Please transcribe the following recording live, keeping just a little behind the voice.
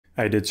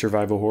I did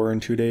survival horror in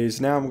 2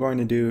 days, now I'm going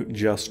to do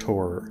just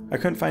horror. I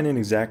couldn't find an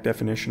exact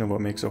definition of what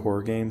makes a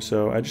horror game,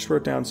 so I just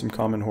wrote down some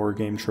common horror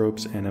game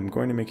tropes and I'm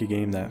going to make a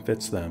game that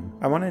fits them.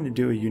 I wanted to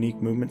do a unique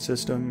movement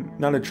system,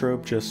 not a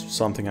trope, just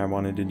something I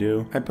wanted to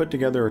do. I put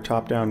together a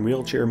top-down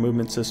wheelchair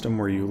movement system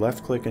where you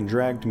left click and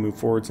drag to move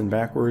forwards and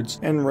backwards,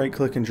 and right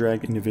click and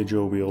drag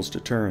individual wheels to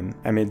turn.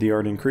 I made the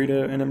art in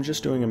Krita, and I'm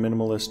just doing a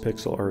minimalist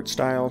pixel art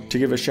style. To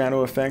give a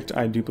shadow effect,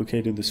 I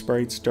duplicated the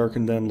sprites,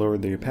 darkened them,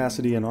 lowered the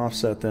opacity, and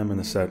offset them in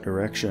a set direction.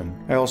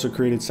 I also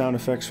created sound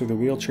effects for the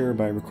wheelchair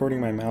by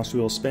recording my mouse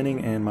wheel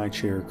spinning and my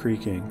chair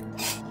creaking.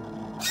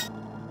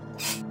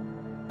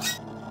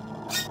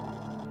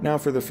 Now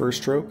for the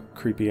first trope,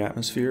 creepy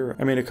atmosphere.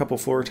 I made a couple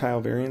floor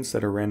tile variants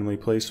that are randomly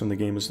placed when the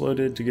game is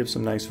loaded to give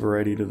some nice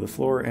variety to the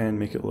floor and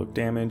make it look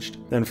damaged.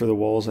 Then for the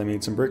walls I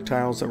made some brick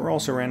tiles that were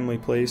also randomly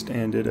placed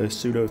and did a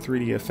pseudo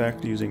 3D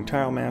effect using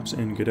tile maps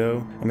in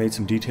Godot. I made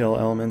some detail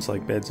elements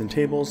like beds and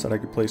tables that I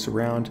could place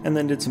around, and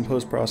then did some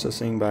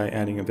post-processing by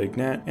adding a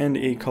vignette and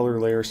a color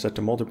layer set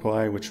to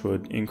multiply, which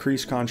would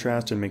increase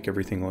contrast and make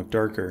everything look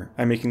darker.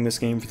 I'm making this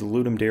game for the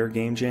Ludum Dare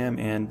Game Jam,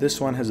 and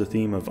this one has a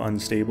theme of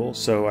unstable,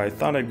 so I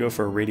thought I'd go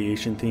for a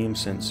radiation theme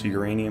since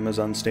uranium is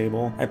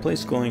unstable. I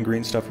placed glowing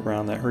green stuff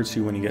around that hurts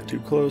you when you get too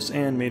close,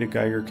 and made a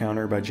Geiger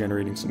counter by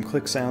generating some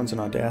click sounds in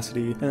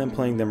Audacity and then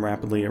playing them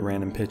rapidly at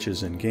random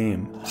pitches in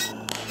game.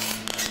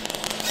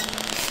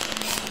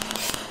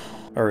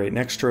 Alright,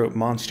 next trope,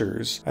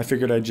 monsters. I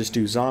figured I'd just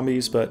do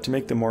zombies, but to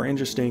make them more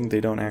interesting,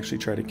 they don't actually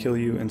try to kill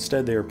you.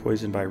 Instead, they are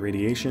poisoned by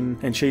radiation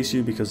and chase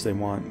you because they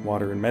want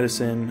water and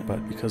medicine,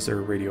 but because they're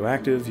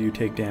radioactive, you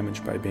take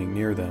damage by being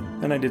near them.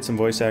 Then I did some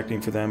voice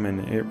acting for them, and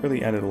it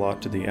really added a lot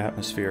to the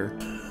atmosphere.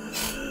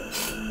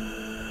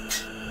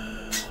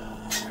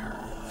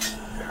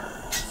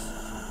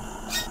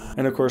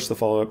 And of course the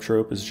follow-up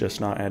trope is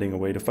just not adding a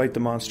way to fight the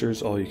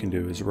monsters, all you can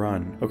do is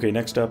run. Okay,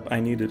 next up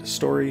I needed a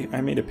story. I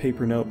made a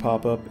paper note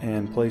pop-up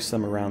and placed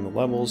them around the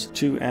levels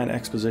to add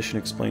exposition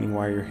explaining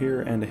why you're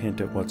here and a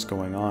hint at what's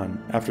going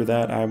on. After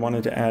that I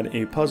wanted to add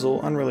a puzzle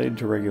unrelated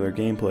to regular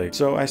gameplay,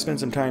 so I spent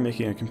some time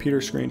making a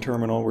computer screen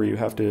terminal where you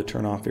have to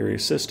turn off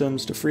various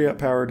systems to free up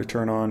power to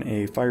turn on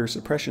a fire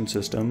suppression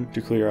system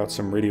to clear out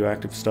some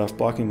radioactive stuff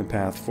blocking the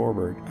path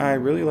forward. I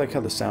really like how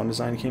the sound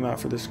design came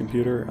out for this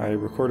computer. I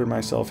recorded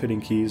myself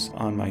hitting keys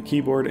on my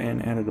keyboard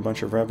and added a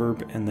bunch of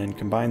reverb, and then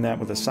combined that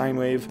with a sine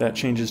wave that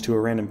changes to a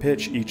random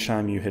pitch each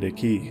time you hit a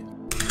key.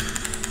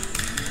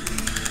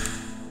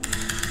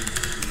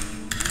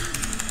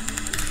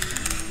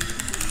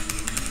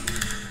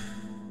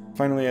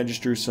 Finally, I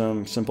just drew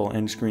some simple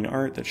end screen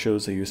art that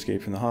shows that you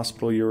escaped from the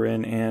hospital you were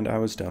in, and I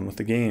was done with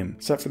the game.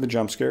 Except for the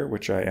jump scare,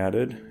 which I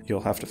added.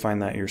 You'll have to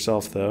find that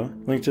yourself though.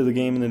 Link to the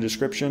game in the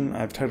description.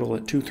 I've titled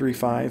it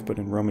 235, but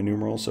in Roman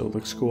numerals, so it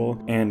looks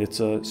cool. And it's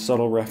a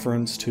subtle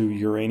reference to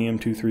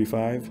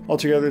uranium-235.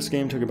 Altogether, this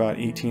game took about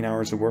 18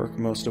 hours of work,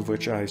 most of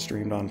which I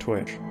streamed on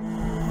Twitch.